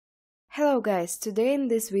Hello guys, today in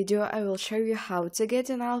this video I will show you how to get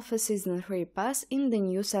an Alpha Season 3 pass in the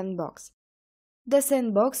new Sandbox. The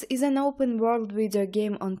Sandbox is an open-world video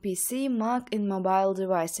game on PC, Mac and mobile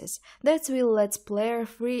devices that will let players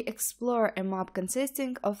free explore a map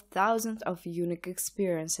consisting of thousands of unique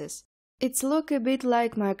experiences. It's look a bit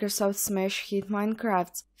like Microsoft's smash hit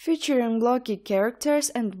Minecraft, featuring blocky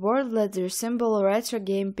characters and world that resemble retro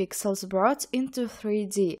game pixels brought into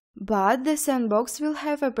 3D, but the Sandbox will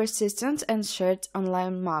have a persistent and shared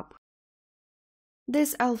online map.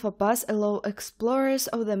 This Alpha Pass allows explorers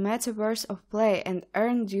of the Metaverse of play and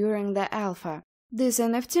earn during the Alpha. This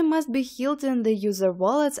NFT must be held in the user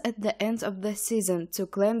wallets at the end of the season to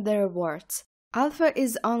claim the rewards. Alpha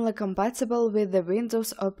is only compatible with the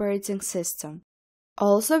Windows operating system.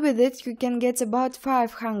 Also with it you can get about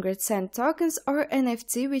 500 Sand tokens or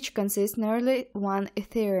NFT, which consists nearly 1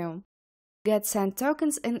 Ethereum. Get Sand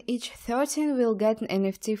tokens and each 13 will get an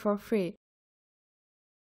NFT for free.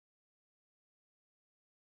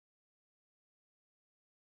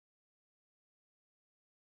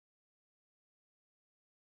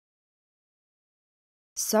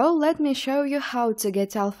 So let me show you how to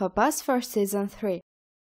get Alpha Pass for Season 3.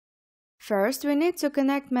 First, we need to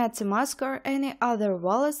connect MetaMask or any other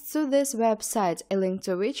wallets to this website, a link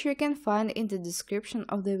to which you can find in the description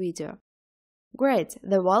of the video. Great,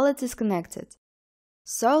 the wallet is connected.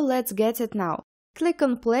 So let's get it now. Click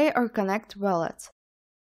on Play or Connect Wallet.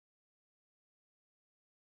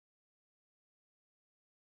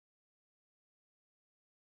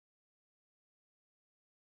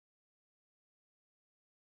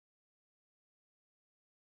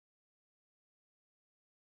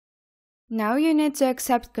 Now you need to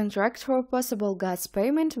accept contract for possible gas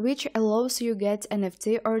payment, which allows you get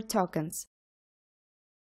NFT or tokens.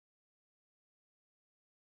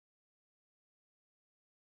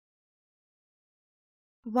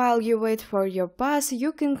 While you wait for your pass,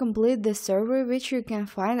 you can complete the survey, which you can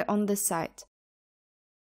find on the site.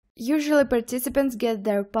 Usually participants get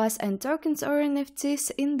their pass and tokens or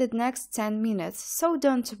NFTs in the next 10 minutes, so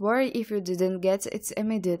don't worry if you didn't get it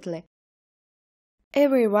immediately.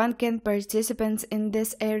 Everyone can participate in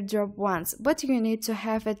this airdrop once, but you need to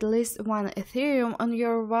have at least 1 Ethereum on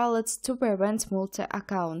your wallet to prevent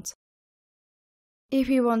multi-account. If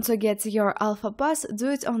you want to get your Alpha Pass, do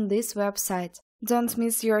it on this website. Don't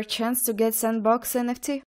miss your chance to get Sandbox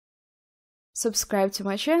NFT. Subscribe to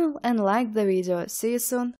my channel and like the video. See you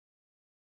soon!